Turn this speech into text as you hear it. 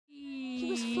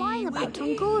was flying about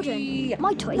on Gordon,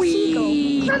 my toy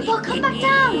seagull. Grandpa, come back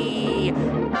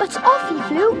down! But off he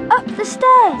flew up the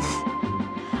stairs.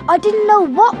 I didn't know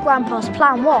what Grandpa's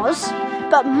plan was,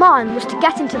 but mine was to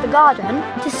get into the garden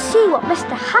to see what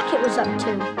Mr. Hackett was up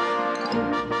to.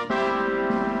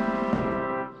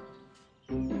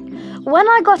 When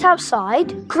I got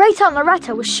outside, Great Aunt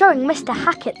Loretta was showing Mr.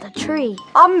 Hackett the tree.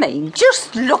 I mean,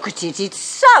 just look at it, it's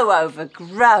so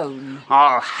overgrown.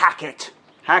 Oh, Hackett.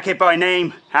 Hackett by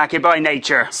name, Hackett by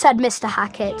nature, said Mr.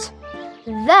 Hackett.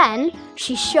 Then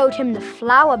she showed him the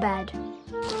flower bed.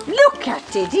 Look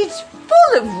at it, it's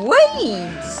full of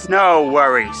weeds. No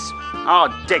worries. I'll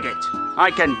dig it.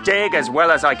 I can dig as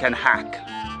well as I can hack.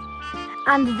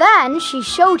 And then she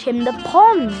showed him the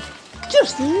pond.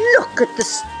 Just look at the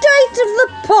state of the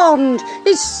pond.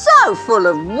 It's so full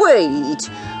of weed.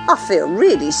 I feel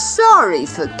really sorry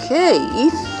for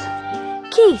Keith.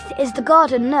 Keith is the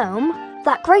garden gnome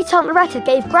that Great Aunt Loretta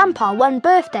gave Grandpa one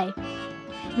birthday.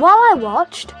 While I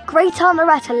watched, Great Aunt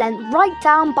Loretta leant right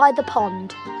down by the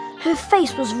pond. Her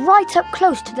face was right up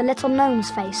close to the little gnome's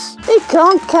face. You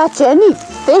can't catch any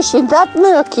fish in that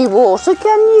murky water,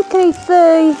 can you,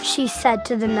 Keithy? She said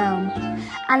to the gnome.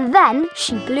 And then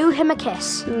she blew him a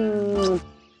kiss.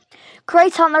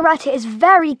 Great Aunt Loretta is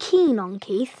very keen on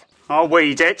Keith. I'll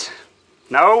weed it.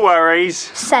 No worries,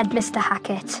 said Mr.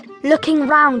 Hackett, looking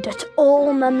round at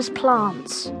all Mum's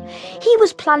plants. He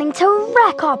was planning to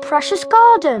wreck our precious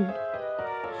garden.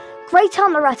 Great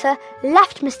Aunt Loretta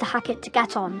left Mr. Hackett to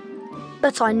get on,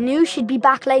 but I knew she'd be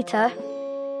back later.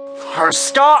 Her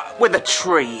start with a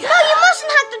tree. No, you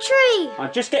mustn't hack the tree!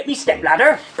 I'll just get me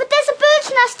stepladder. But there's a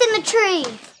bird's nest in the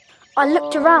tree. I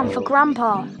looked around for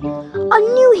Grandpa. I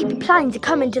knew he'd be planning to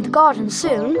come into the garden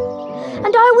soon.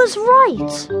 And I was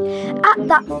right. At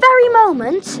that very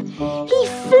moment, he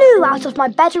flew out of my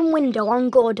bedroom window on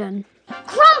Gordon.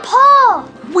 Grandpa!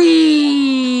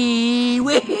 Wee!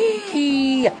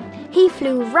 Wee! He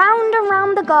flew round and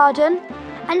round the garden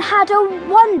and had a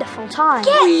wonderful time.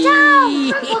 Get down!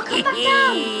 Grandpa, come back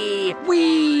down!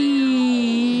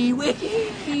 Wee!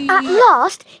 Wee! At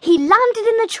last, he landed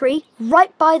in the tree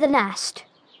right by the nest.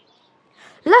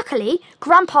 Luckily,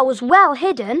 Grandpa was well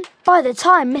hidden by the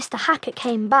time Mr. Hackett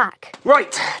came back.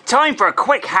 Right, time for a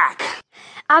quick hack.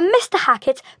 And Mr.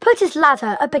 Hackett put his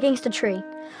ladder up against a tree.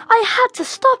 I had to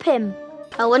stop him.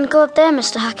 I wouldn't go up there,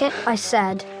 Mr. Hackett, I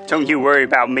said. Don't you worry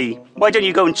about me. Why don't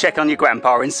you go and check on your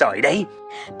grandpa inside, eh?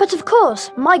 But of course,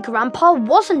 my grandpa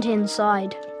wasn't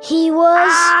inside. He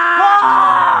was...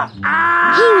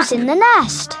 He was in the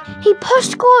nest. He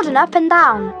pushed Gordon up and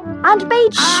down and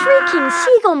made shrieking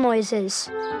seagull noises.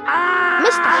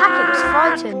 Mr. Hackett was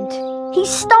frightened. He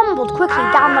stumbled quickly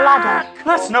down the ladder.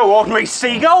 That's no ordinary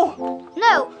seagull.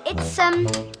 No,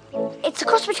 it's a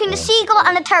cross between a seagull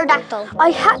and a pterodactyl.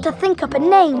 I had to think up a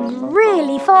name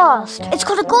really fast. It's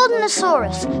called a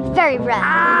Gordanosaurus. Very rare.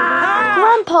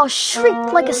 Grandpa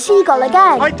shrieked like a seagull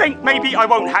again. I think maybe I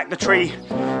won't hack the tree.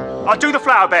 I'll do the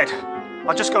flower bed.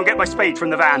 I'll just go and get my spade from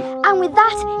the van. And with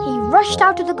that, he rushed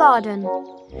out of the garden.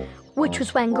 Which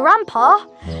was when Grandpa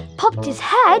popped his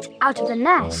head out of the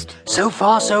nest. So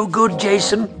far, so good,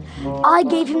 Jason. I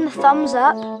gave him the thumbs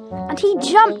up, and he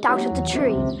jumped out of the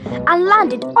tree and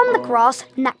landed on the grass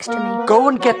next to me. Go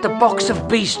and get the box of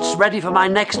beasts ready for my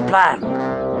next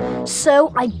plan.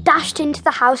 So I dashed into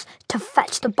the house to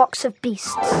fetch the box of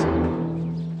beasts.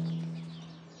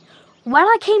 When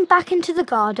I came back into the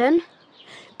garden,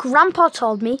 Grandpa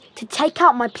told me to take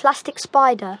out my plastic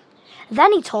spider.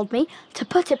 Then he told me to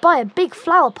put it by a big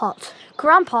flower pot.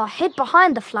 Grandpa hid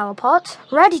behind the flower pot,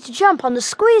 ready to jump on the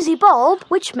squeezy bulb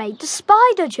which made the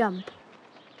spider jump.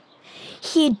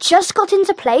 He had just got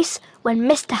into place when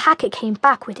Mr. Hackett came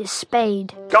back with his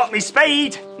spade. Got me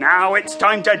spade. Now it's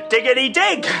time to diggity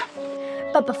dig.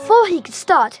 But before he could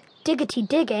start diggity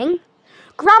digging,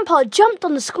 Grandpa jumped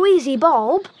on the squeezy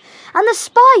bulb and the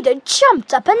spider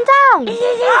jumped up and down.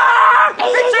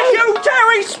 It's a huge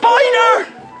hairy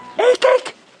spider!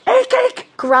 Eek! Eek!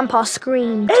 Grandpa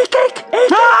screamed. Eek! Eek!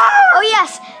 Oh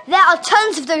yes, there are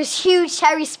tons of those huge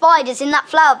hairy spiders in that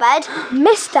flower bed.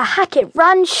 Mr. Hackett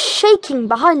ran shaking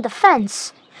behind the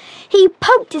fence. He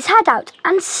poked his head out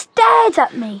and stared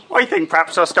at me. I think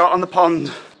perhaps I'll start on the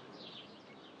pond.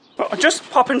 But I'll just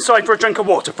pop inside for a drink of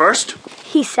water first,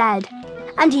 he said,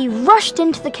 and he rushed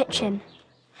into the kitchen.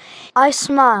 I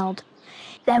smiled,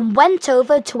 then went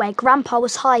over to where Grandpa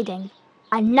was hiding.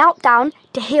 I knelt down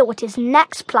to hear what his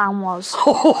next plan was.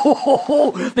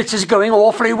 This is going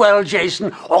awfully well,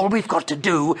 Jason. All we've got to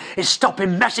do is stop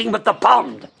him messing with the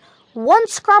pond.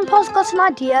 Once Grandpa's got an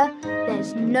idea,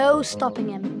 there's no stopping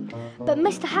him. But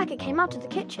Mr. Hackett came out of the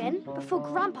kitchen before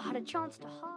Grandpa had a chance to hide.